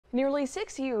Nearly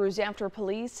 6 years after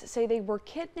police say they were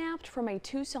kidnapped from a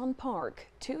Tucson park,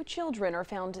 2 children are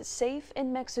found safe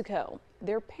in Mexico.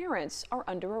 Their parents are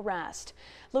under arrest.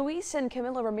 Luis and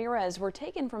Camila Ramirez were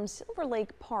taken from Silver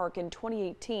Lake Park in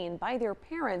 2018 by their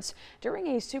parents during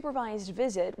a supervised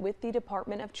visit with the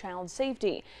Department of Child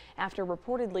Safety. After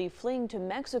reportedly fleeing to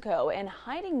Mexico and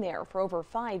hiding there for over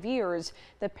 5 years,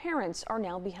 the parents are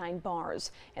now behind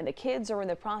bars, and the kids are in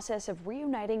the process of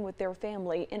reuniting with their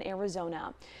family in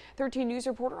Arizona. 13 News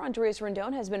reporter Andres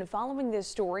Rendon has been following this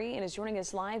story and is joining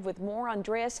us live with more.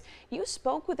 Andres, you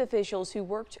spoke with officials who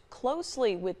worked closely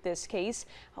with this case.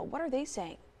 What are they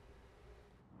saying?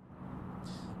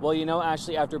 Well, you know,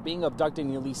 Ashley, after being abducted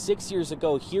nearly 6 years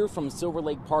ago here from Silver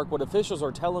Lake Park, what officials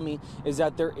are telling me is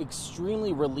that they're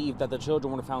extremely relieved that the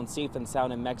children were found safe and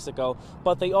sound in Mexico.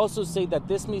 But they also say that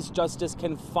this means justice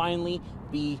can finally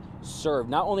be served,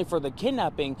 not only for the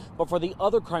kidnapping, but for the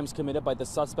other crimes committed by the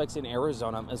suspects in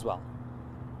Arizona as well.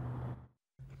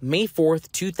 May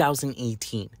 4th,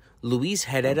 2018. Luis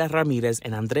Herrera Ramirez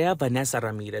and Andrea Vanessa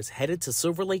Ramirez headed to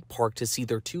Silver Lake Park to see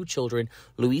their 2 children,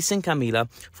 Luis and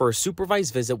Camila, for a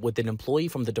supervised visit with an employee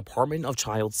from the Department of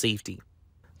Child Safety.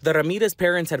 The Ramirez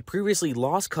parents had previously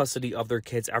lost custody of their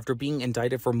kids after being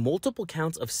indicted for multiple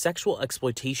counts of sexual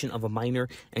exploitation of a minor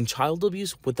and child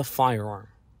abuse with a firearm.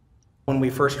 When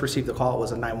we first received the call, it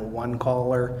was a 911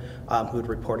 caller who had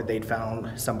reported they'd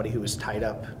found somebody who was tied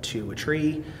up to a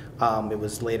tree. It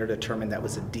was later determined that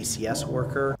was a DCS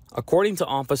worker. According to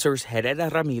officers, Herrera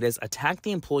Ramirez attacked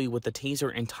the employee with a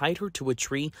taser and tied her to a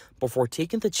tree before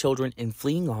taking the children and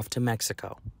fleeing off to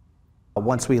Mexico.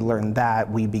 Once we learned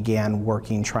that, we began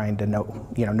working, trying to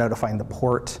notifying the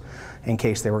port in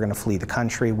case they were going to flee the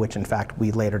country, which in fact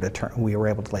we were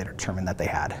able to later determine that they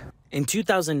had. In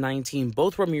 2019,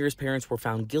 both Ramirez parents were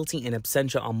found guilty in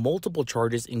absentia on multiple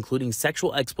charges, including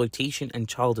sexual exploitation and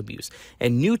child abuse,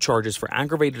 and new charges for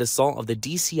aggravated assault of the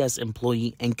DCS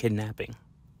employee and kidnapping.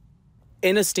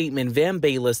 In a statement, Van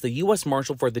Bayless, the U.S.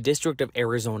 Marshal for the District of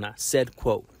Arizona, said,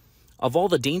 quote, "Of all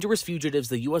the dangerous fugitives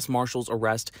the U.S. Marshals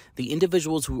arrest, the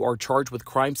individuals who are charged with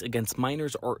crimes against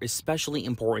minors are especially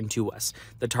important to us.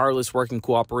 The tireless work and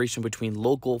cooperation between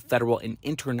local, federal, and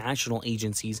international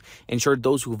agencies ensured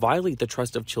those who violate the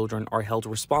trust of children are held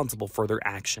responsible for their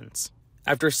actions."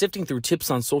 After sifting through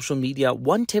tips on social media,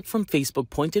 one tip from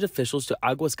Facebook pointed officials to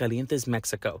Aguascalientes,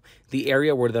 Mexico, the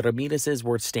area where the Ramirezes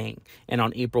were staying. And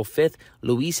on April 5th,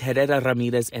 Luis Herrera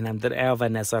Ramirez and Andrea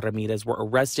Vanessa Ramirez were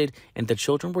arrested and the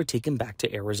children were taken back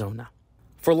to Arizona.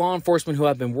 For law enforcement who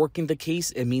have been working the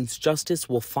case, it means justice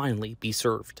will finally be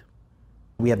served.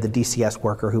 We have the DCS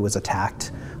worker who was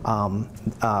attacked,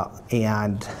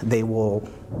 and they will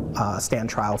stand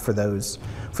trial for those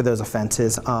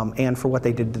offenses and for what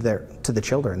they did to the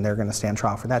children. They're going to stand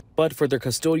trial for that. But for their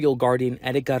custodial guardian,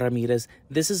 Erika Ramirez,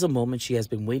 this is a moment she has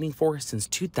been waiting for since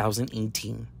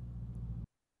 2018.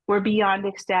 We're beyond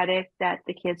ecstatic that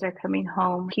the kids are coming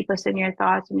home. Keep us in your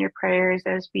thoughts and your prayers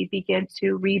as we begin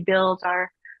to rebuild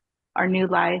our new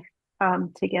life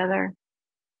together.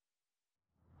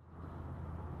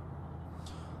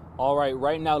 All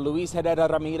right now, Luis Herrera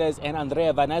Ramirez and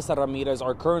Andrea Vanessa Ramirez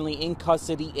are currently in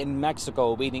custody in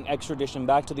Mexico, awaiting extradition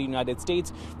back to the United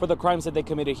States for the crimes that they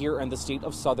committed here in the state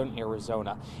of southern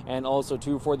Arizona. And also,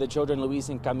 too, for the children, Luis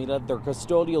and Camila, their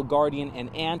custodial guardian and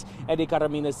aunt, Erika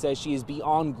Ramirez, says she is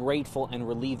beyond grateful and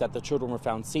relieved that the children were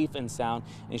found safe and sound,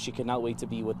 and she cannot wait to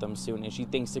be with them soon. And she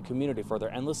thanks the community for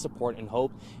their endless support and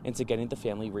hope into getting the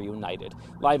family reunited.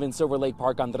 Live in Silver Lake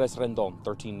Park, Andres Rendon,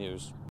 13 News.